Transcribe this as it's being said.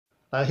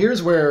Now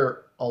here's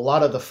where a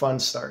lot of the fun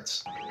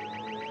starts.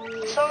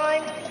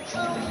 Time to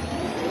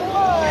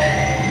fly.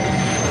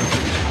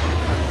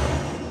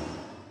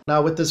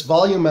 Now with this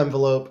volume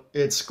envelope,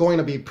 it's going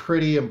to be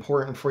pretty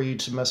important for you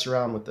to mess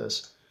around with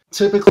this.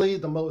 Typically,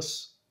 the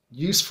most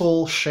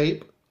useful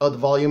shape of the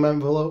volume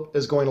envelope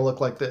is going to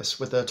look like this,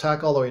 with the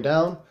attack all the way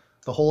down,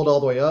 the hold all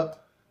the way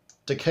up,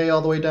 decay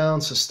all the way down,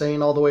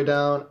 sustain all the way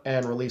down,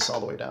 and release all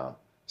the way down.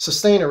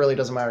 Sustain, it really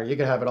doesn't matter. You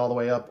can have it all the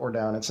way up or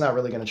down. It's not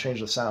really going to change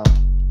the sound.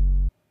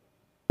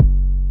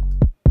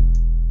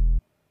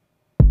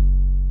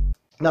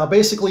 Now,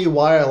 basically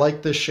why I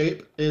like this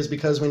shape is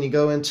because when you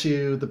go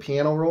into the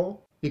piano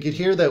roll, you could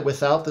hear that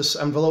without this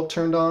envelope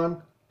turned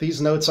on, these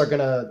notes are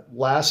going to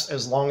last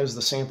as long as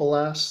the sample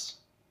lasts.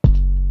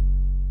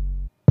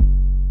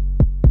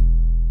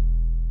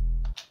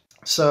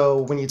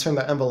 So when you turn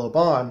the envelope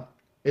on,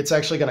 it's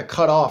actually going to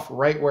cut off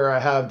right where I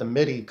have the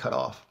MIDI cut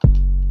off.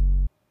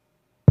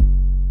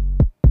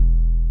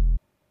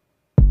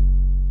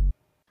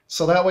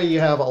 So that way you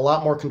have a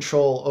lot more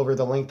control over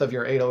the length of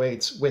your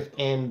 808s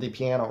within the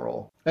piano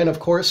roll. And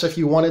of course, if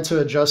you wanted to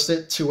adjust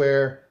it to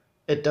where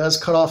it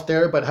does cut off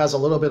there but has a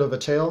little bit of a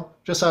tail,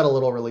 just add a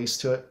little release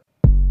to it.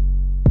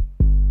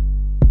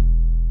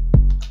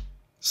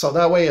 So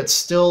that way it's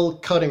still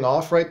cutting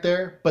off right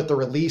there, but the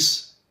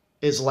release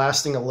is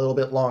lasting a little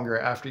bit longer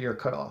after you're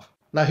cut off.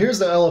 Now here's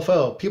the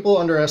LFO. People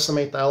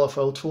underestimate the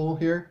LFO tool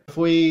here. If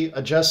we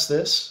adjust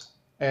this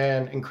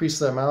and increase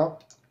the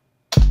amount,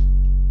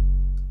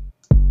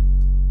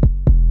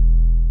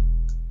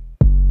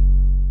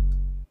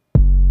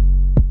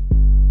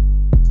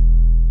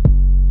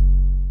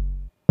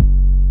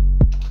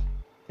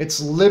 it's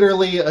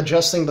literally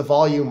adjusting the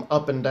volume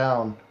up and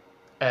down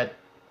at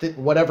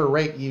whatever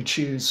rate you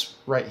choose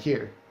right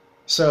here.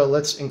 So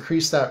let's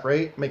increase that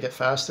rate, make it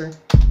faster.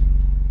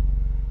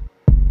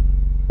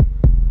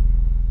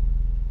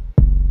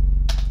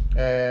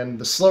 And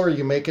the slower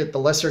you make it, the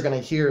less you're going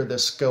to hear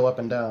this go up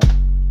and down.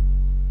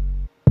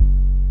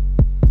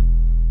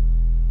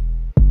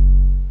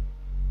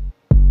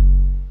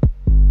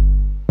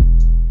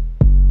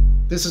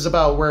 This is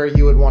about where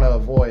you would want to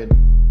avoid.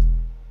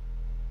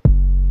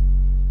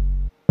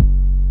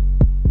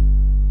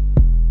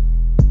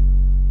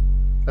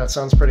 That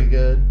sounds pretty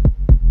good.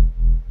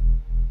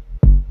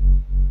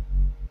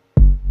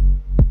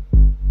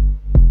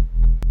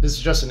 This is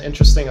just an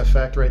interesting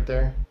effect right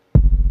there.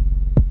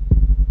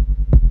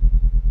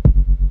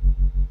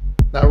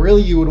 Now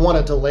really you would want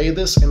to delay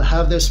this and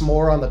have this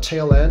more on the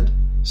tail end,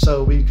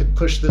 so we could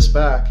push this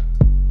back.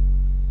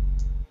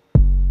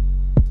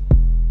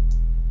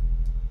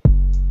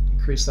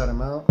 Increase that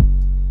amount.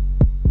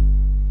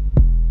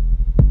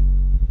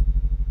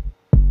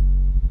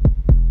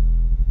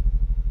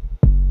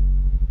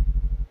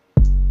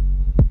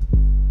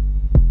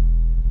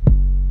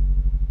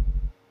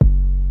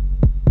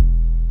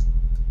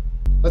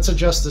 Let's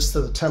adjust this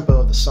to the tempo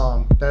of the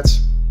song.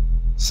 That's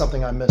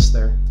something I missed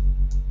there.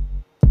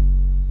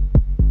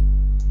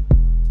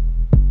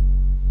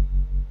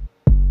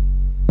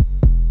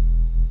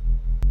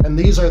 And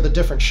these are the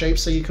different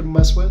shapes that you can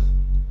mess with.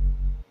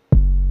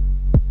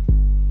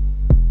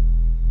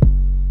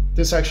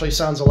 This actually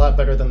sounds a lot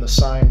better than the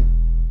sine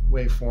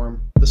waveform.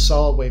 The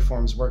solid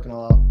waveform's working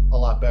a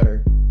lot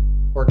better.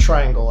 Or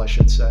triangle, I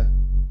should say.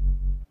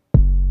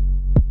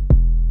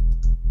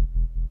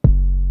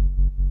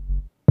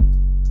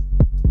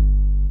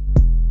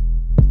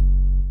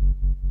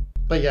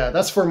 But yeah,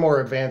 that's for more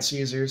advanced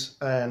users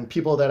and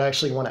people that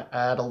actually want to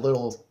add a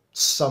little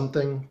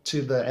something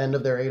to the end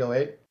of their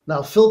 808.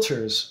 Now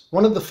filters.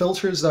 One of the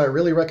filters that I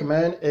really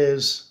recommend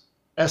is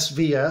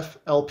SVF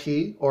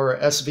LP or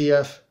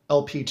SVF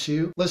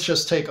LP2. Let's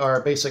just take our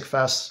basic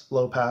fast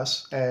low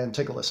pass and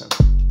take a listen.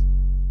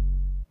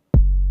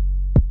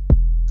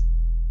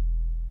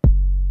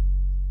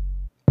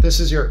 This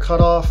is your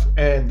cutoff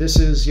and this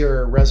is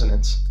your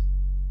resonance.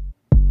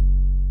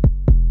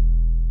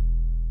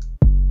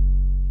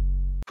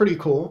 Pretty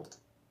cool,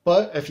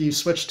 but if you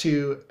switch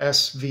to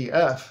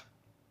SVF,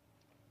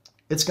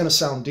 it's going to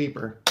sound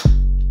deeper.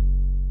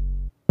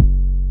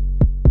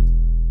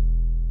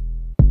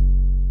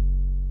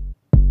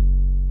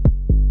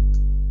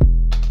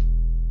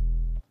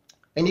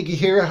 And you can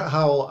hear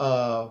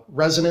how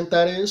resonant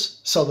that is.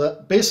 So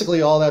that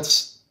basically all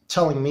that's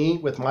telling me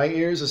with my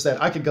ears is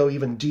that I could go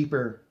even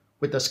deeper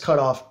with this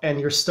cutoff and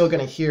you're still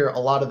going to hear a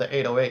lot of the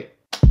 808.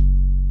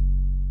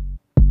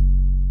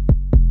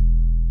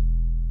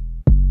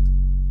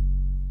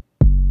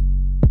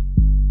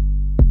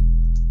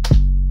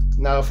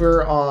 Now if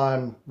we're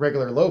on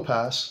regular low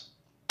pass,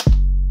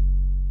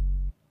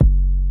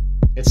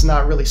 it's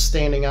not really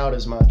standing out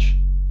as much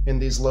in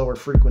these lower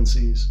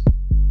frequencies.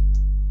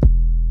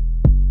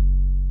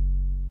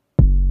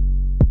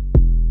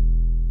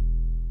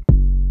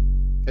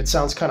 It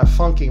sounds kind of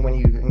funky when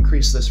you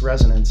increase this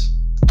resonance.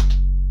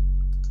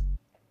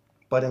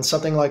 But in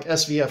something like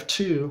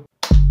SVF2,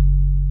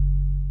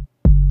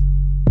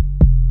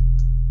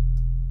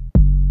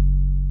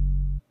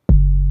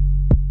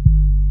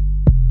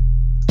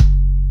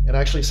 it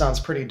actually sounds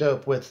pretty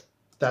dope with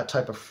that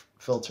type of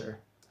filter.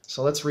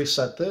 So let's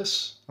reset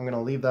this. I'm going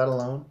to leave that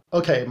alone.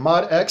 Okay,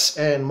 mod X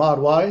and mod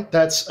Y,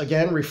 that's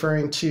again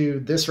referring to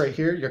this right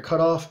here, your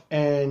cutoff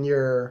and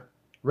your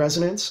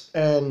resonance.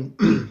 And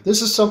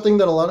this is something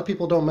that a lot of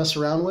people don't mess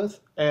around with,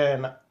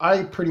 and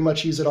I pretty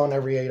much use it on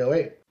every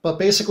 808. But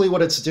basically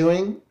what it's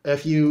doing,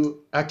 if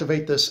you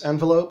activate this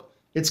envelope,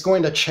 it's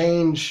going to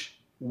change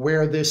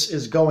where this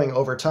is going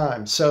over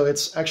time. So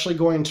it's actually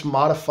going to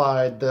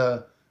modify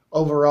the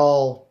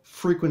overall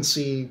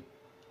frequency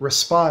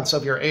response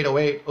of your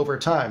 808 over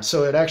time.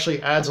 So it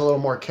actually adds a little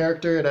more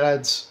character. It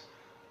adds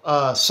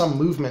some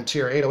movement to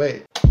your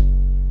 808.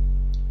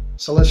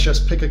 So let's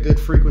just pick a good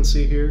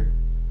frequency here.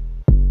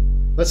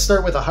 Let's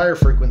start with a higher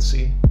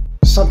frequency,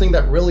 something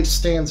that really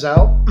stands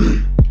out,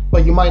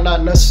 but you might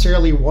not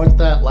necessarily want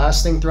that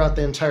lasting throughout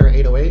the entire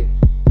 808.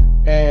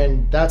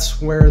 And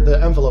that's where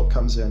the envelope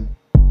comes in.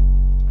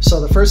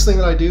 So the first thing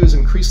that I do is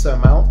increase the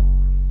amount.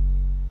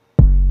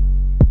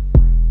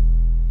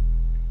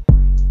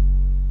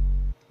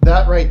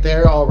 That right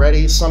there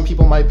already, some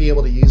people might be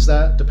able to use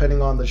that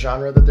depending on the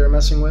genre that they're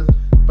messing with.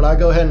 But I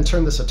go ahead and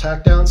turn this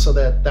attack down so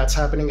that that's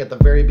happening at the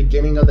very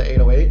beginning of the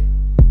 808.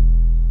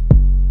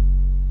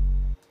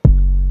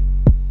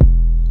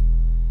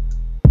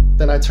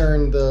 Then I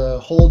turn the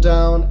hold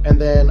down,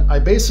 and then I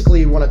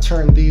basically want to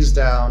turn these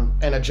down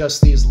and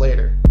adjust these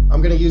later.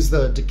 I'm going to use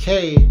the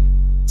decay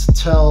to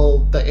tell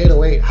the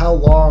 808 how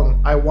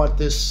long I want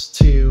this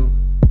to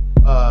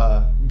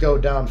go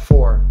down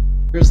for.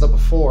 Here's the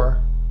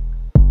before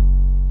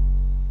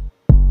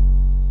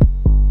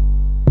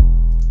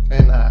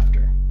and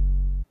after.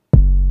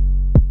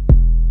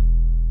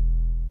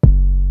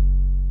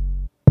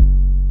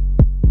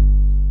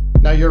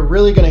 Now you're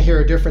really going to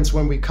hear a difference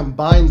when we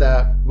combine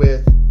that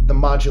with the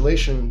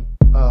modulation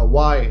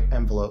Y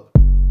envelope.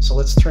 So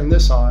let's turn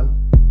this on,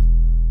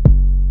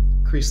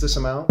 increase this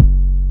amount.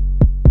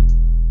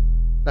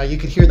 Now you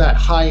can hear that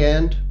high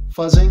end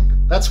fuzzing.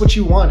 That's what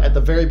you want at the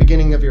very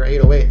beginning of your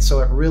 808, so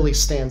it really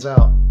stands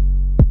out.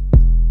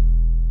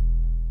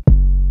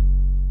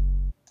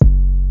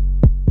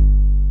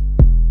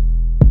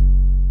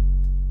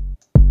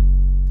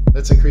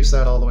 Let's increase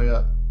that all the way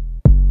up.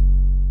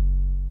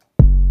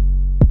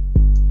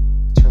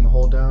 Turn the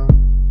hold down.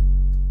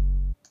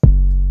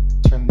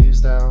 Turn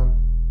these down.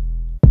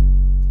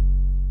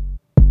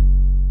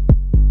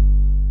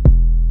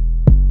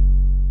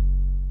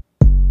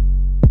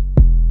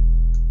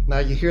 Now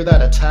you hear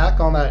that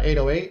attack on that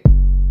 808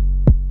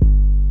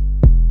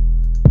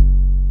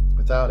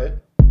 without it.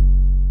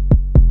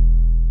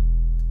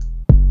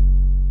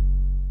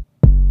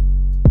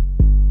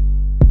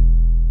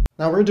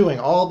 Now we're doing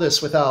all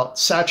this without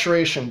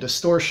saturation,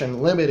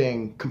 distortion,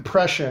 limiting,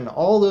 compression,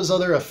 all those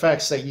other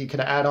effects that you can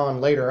add on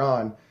later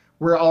on.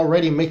 We're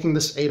already making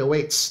this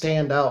 808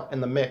 stand out in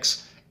the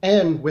mix,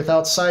 and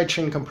without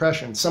sidechain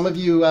compression. Some of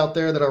you out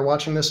there that are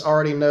watching this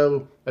already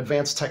know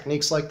advanced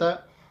techniques like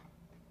that.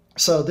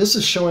 So this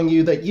is showing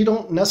you that you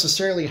don't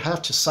necessarily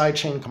have to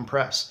sidechain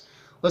compress.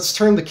 Let's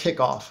turn the kick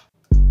off.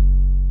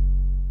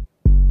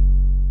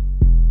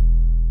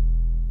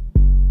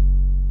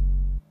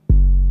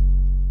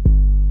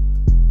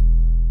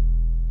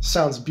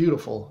 Sounds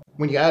beautiful.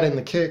 When you add in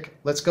the kick,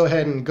 let's go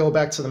ahead and go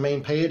back to the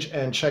main page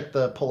and check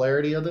the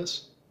polarity of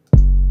this.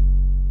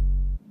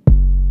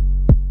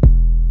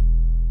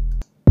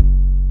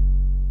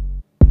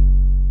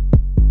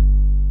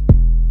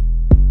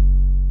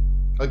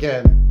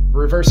 Again,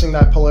 reversing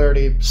that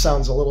polarity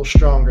sounds a little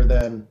stronger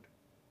than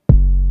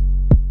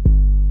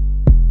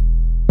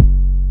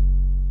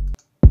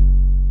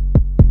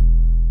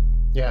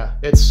yeah,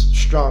 it's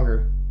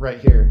stronger right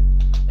here.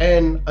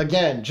 And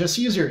again, just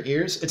use your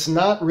ears. It's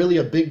not really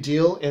a big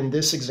deal in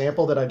this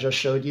example that I just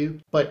showed you,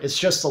 but it's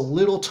just a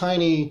little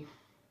tiny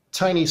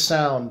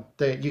sound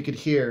that you could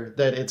hear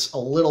that it's a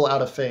little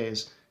out of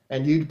phase.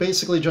 And you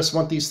basically just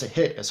want these to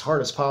hit as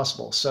hard as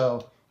possible.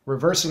 So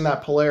reversing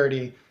that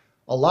polarity,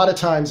 a lot of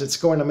times it's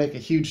going to make a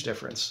huge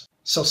difference.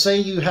 So say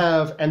you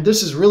have, and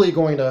this is really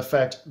going to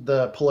affect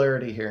the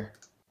polarity here,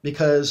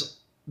 because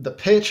the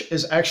pitch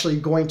is actually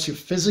going to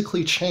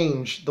physically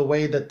change the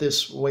way that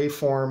this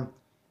waveform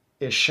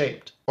is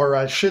shaped. Or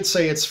I should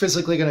say it's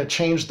physically going to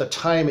change the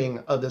timing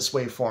of this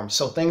waveform.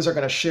 So things are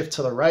going to shift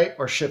to the right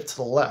or shift to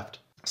the left.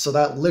 So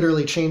that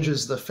literally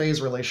changes the phase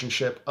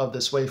relationship of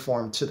this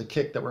waveform to the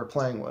kick that we're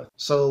playing with.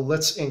 So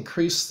let's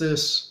increase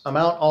this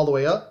amount all the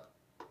way up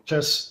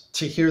just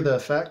to hear the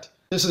effect.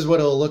 This is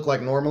what it'll look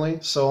like normally.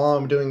 So all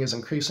I'm doing is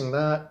increasing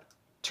that,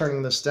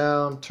 turning this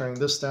down, turning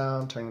this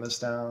down, turning this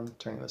down,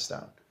 turning this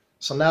down.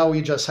 So now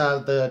we just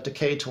have the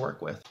decay to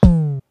work with.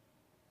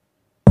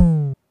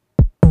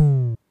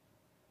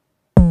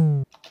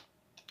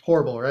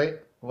 Horrible, right?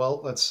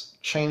 Well, let's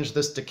change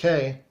this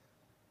decay.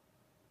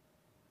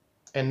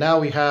 And now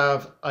we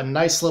have a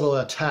nice little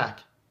attack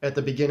at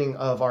the beginning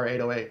of our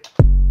 808.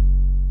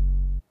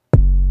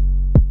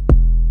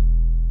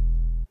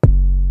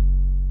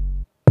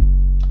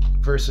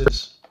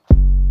 Versus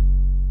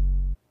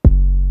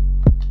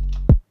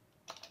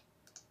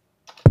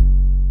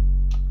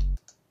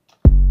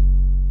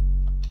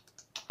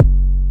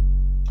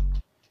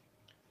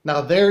Now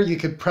there you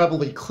could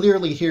probably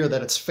clearly hear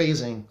that it's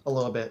phasing a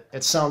little bit.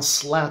 It sounds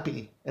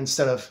slappy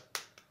instead of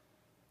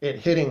it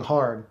hitting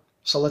hard.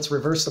 So let's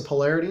reverse the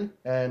polarity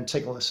and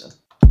take a listen.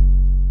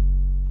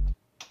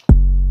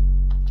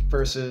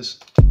 Versus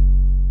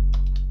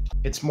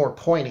it's more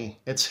pointy.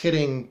 It's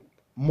hitting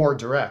more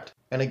direct.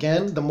 And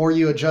again, the more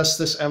you adjust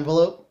this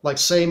envelope, like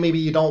say maybe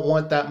you don't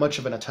want that much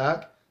of an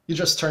attack, you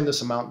just turn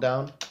this amount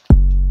down.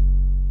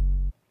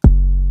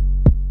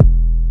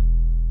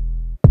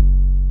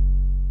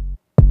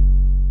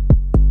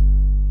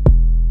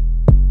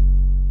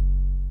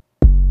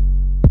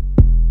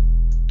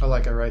 I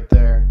like it right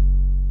there.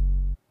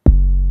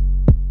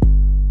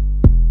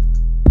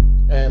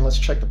 And let's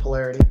check the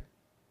polarity.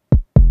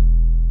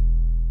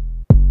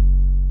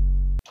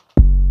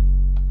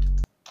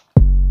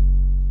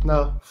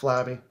 No,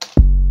 flabby.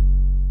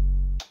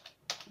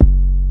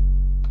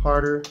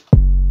 Harder,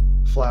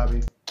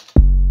 flabby.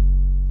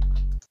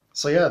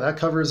 So yeah, that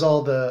covers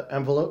all the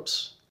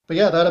envelopes. But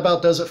yeah, that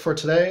about does it for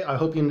today. I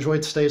hope you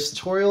enjoyed today's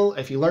tutorial.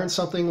 If you learned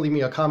something, leave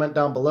me a comment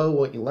down below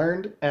what you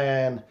learned,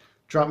 and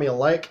drop me a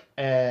like,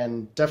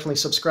 and definitely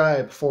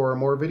subscribe for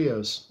more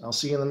videos. I'll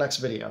see you in the next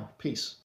video. Peace.